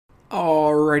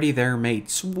Alrighty there,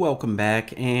 mates, welcome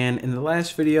back. And in the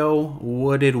last video,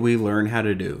 what did we learn how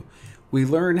to do? We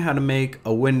learned how to make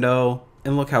a window,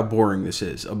 and look how boring this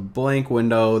is. A blank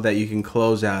window that you can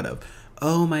close out of.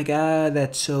 Oh my god,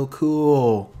 that's so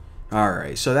cool.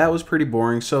 Alright, so that was pretty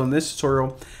boring. So in this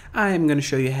tutorial, I am going to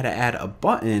show you how to add a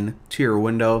button to your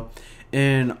window.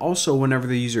 And also, whenever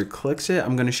the user clicks it,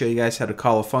 I'm going to show you guys how to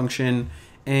call a function.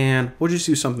 And we'll just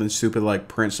do something stupid like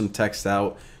print some text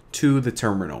out to the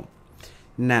terminal.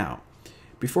 Now,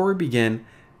 before we begin,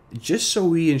 just so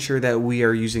we ensure that we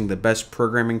are using the best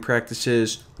programming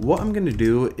practices, what I'm going to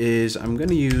do is I'm going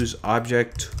to use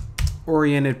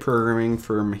object-oriented programming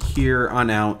from here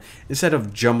on out instead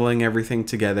of jumbling everything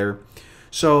together.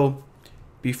 So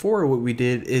before, what we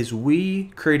did is we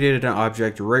created an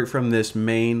object right from this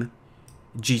main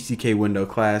GTK window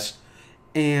class,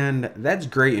 and that's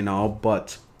great and all,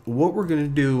 but what we're going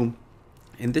to do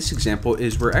in this example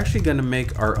is we're actually going to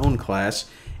make our own class,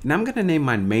 and I'm going to name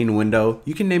mine main window.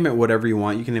 You can name it whatever you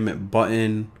want. You can name it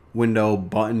button, window,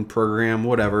 button, program,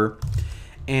 whatever.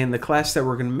 And the class that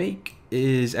we're going to make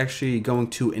is actually going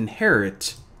to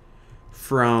inherit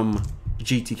from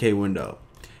GTK window.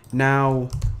 Now,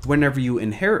 whenever you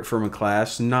inherit from a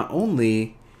class, not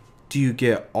only do you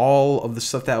get all of the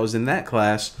stuff that was in that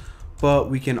class, but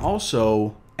we can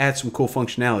also add some cool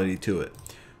functionality to it.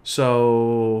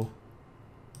 So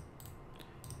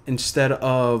instead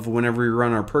of whenever we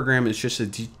run our program, it's just a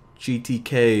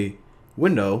GTK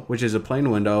window, which is a plain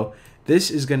window,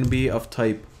 this is going to be of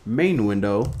type main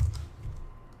window,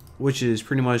 which is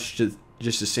pretty much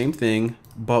just the same thing,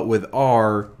 but with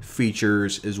our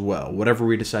features as well, whatever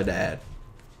we decide to add.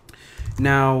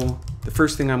 Now, the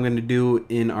first thing I'm going to do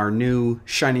in our new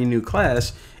shiny new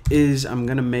class is I'm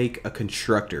going to make a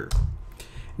constructor.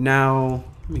 Now,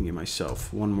 let me give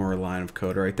myself one more line of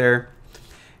code right there.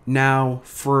 Now,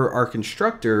 for our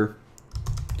constructor,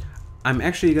 I'm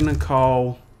actually going to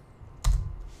call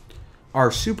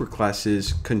our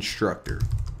superclasses constructor.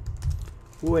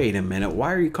 Wait a minute,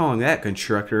 why are you calling that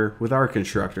constructor with our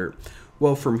constructor?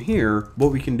 Well, from here,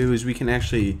 what we can do is we can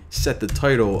actually set the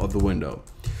title of the window.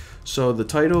 So the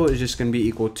title is just going to be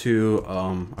equal to,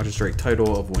 I'll just write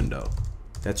title of window.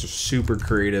 That's super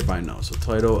creative, I know. So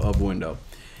title of window.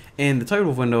 And the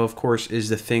title of window, of course, is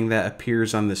the thing that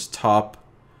appears on this top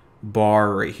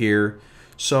bar right here.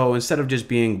 So instead of just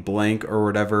being blank or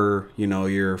whatever, you know,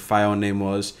 your file name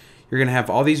was, you're going to have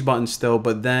all these buttons still,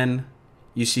 but then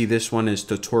you see this one is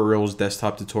tutorials,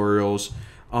 desktop tutorials.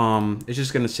 It's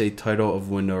just going to say title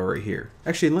of window right here.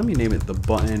 Actually, let me name it the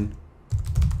button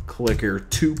clicker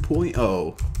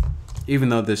 2.0. Even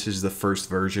though this is the first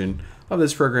version of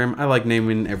this program, I like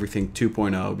naming everything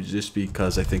 2.0 just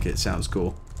because I think it sounds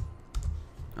cool.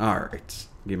 Alright,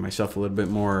 give myself a little bit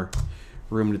more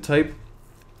room to type.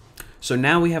 So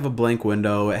now we have a blank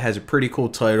window. It has a pretty cool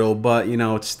title, but you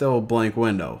know, it's still a blank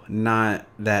window. Not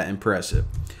that impressive.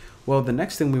 Well, the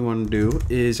next thing we want to do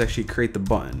is actually create the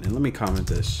button. And let me comment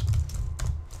this.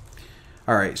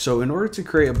 Alright, so in order to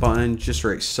create a button, just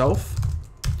write self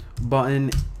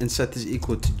button and set this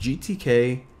equal to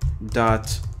GTK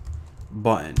dot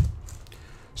button.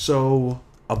 So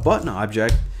a button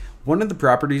object, one of the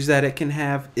properties that it can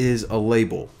have is a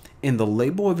label. And the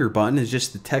label of your button is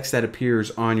just the text that appears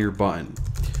on your button.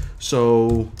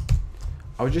 So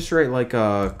I would just write like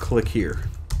a click here.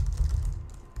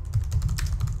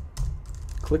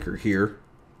 Clicker here.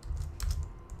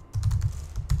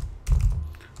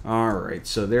 Alright,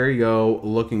 so there you go,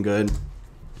 looking good.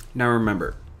 Now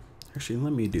remember, actually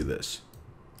let me do this.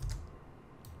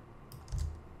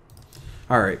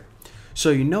 Alright, so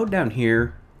you know down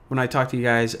here when I talk to you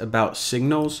guys about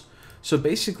signals, so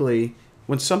basically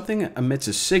when something emits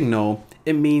a signal,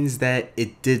 it means that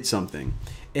it did something.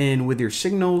 And with your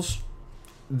signals,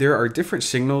 there are different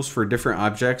signals for different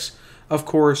objects. Of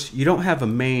course, you don't have a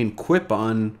main quit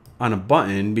button on a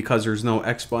button because there's no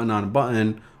X button on a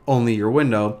button, only your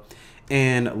window.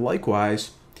 And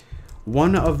likewise,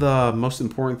 one of the most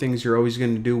important things you're always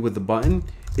going to do with the button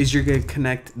is you're going to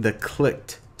connect the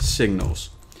clicked signals.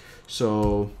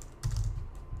 So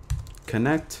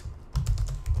connect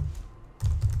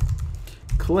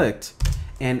clicked,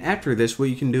 and after this what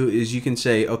you can do is you can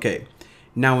say, okay,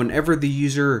 now whenever the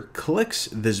user clicks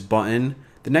this button,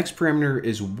 the next parameter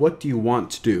is what do you want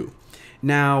to do.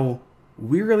 Now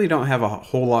we really don't have a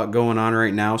whole lot going on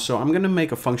right now, so I'm going to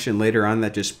make a function later on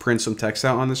that just prints some text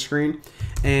out on the screen,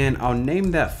 and I'll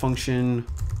name that function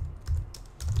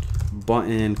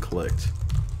button clicked.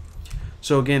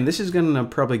 So again, this is going to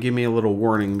probably give me a little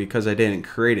warning because I didn't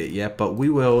create it yet, but we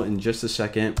will in just a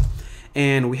second.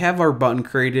 And we have our button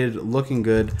created, looking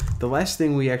good. The last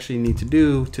thing we actually need to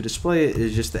do to display it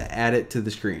is just to add it to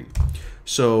the screen.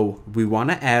 So we want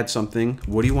to add something.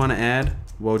 What do you want to add?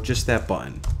 Well, just that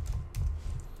button.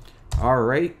 All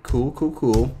right,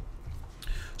 cool.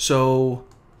 So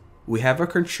we have our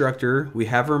constructor, we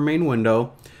have our main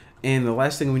window, and the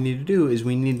last thing we need to do is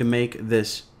we need to make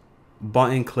this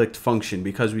button clicked function,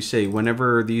 because we say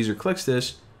whenever the user clicks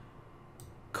this,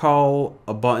 call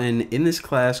a button in this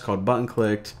class called button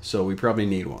clicked. So we probably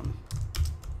need one.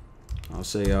 I'll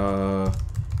say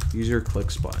user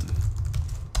clicks button.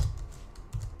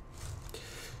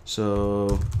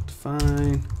 So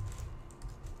define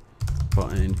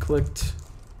button clicked,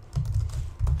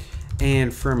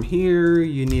 and from here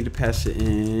you need to pass it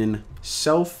in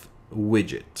self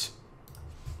widget.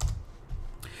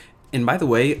 And by the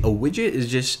way, a widget is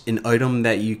just an item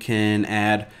that you can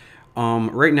add.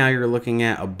 Right now you're looking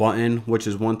at a button, which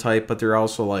is one type, but there are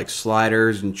also like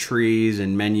sliders and trees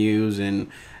and menus and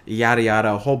yada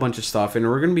yada, a whole bunch of stuff. And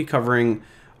we're going to be covering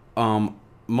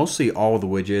mostly all the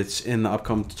widgets in the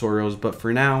upcoming tutorials, but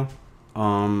for now,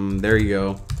 there you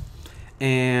go.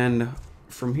 And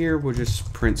from here we'll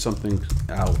just print something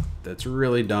out that's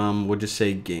really dumb. We'll just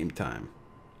say game time.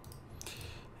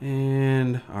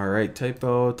 And all right,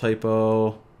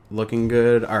 typo, looking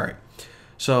good. All right,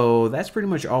 so that's pretty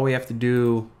much all we have to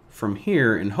do from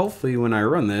here, and hopefully when I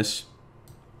run this,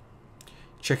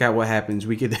 check out what happens.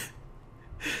 We could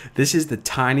this is the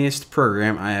tiniest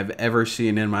program I have ever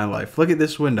seen in my life. Look at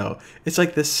this window. It's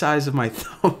like the size of my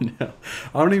thumbnail.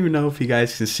 I don't even know if you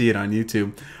guys can see it on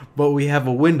YouTube, but we have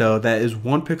a window that is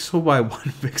 1 pixel by 1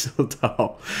 pixel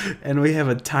tall, and we have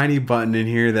a tiny button in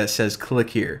here that says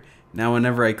click here. Now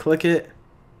whenever I click it,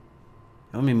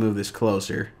 let me move this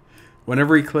closer.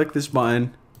 Whenever we click this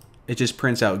button, it just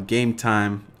prints out game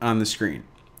time on the screen.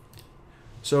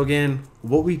 So again,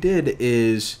 what we did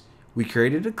is we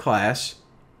created a class,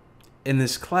 and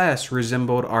this class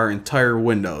resembled our entire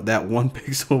window, that 1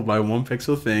 pixel by 1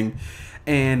 pixel thing.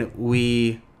 And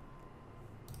we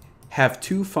have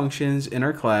two functions in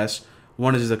our class.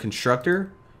 One is the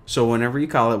constructor. So whenever you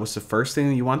call it, what's the first thing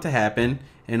that you want to happen?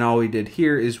 And all we did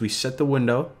here is we set the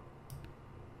window,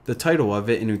 the title of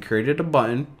it, and we created a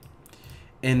button.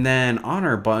 And then on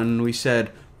our button, we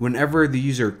said whenever the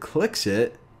user clicks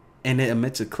it and it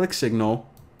emits a click signal,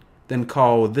 then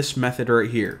call this method right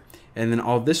here. And then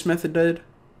all this method did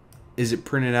is it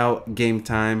printed out game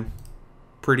time.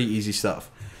 Pretty easy stuff.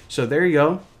 So there you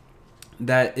go.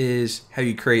 That is how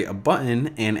you create a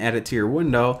button and add it to your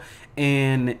window.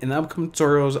 And in the upcoming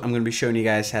tutorials, I'm going to be showing you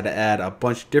guys how to add a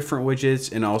bunch of different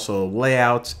widgets and also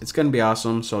layouts. It's going to be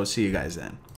awesome. So I'll see you guys then.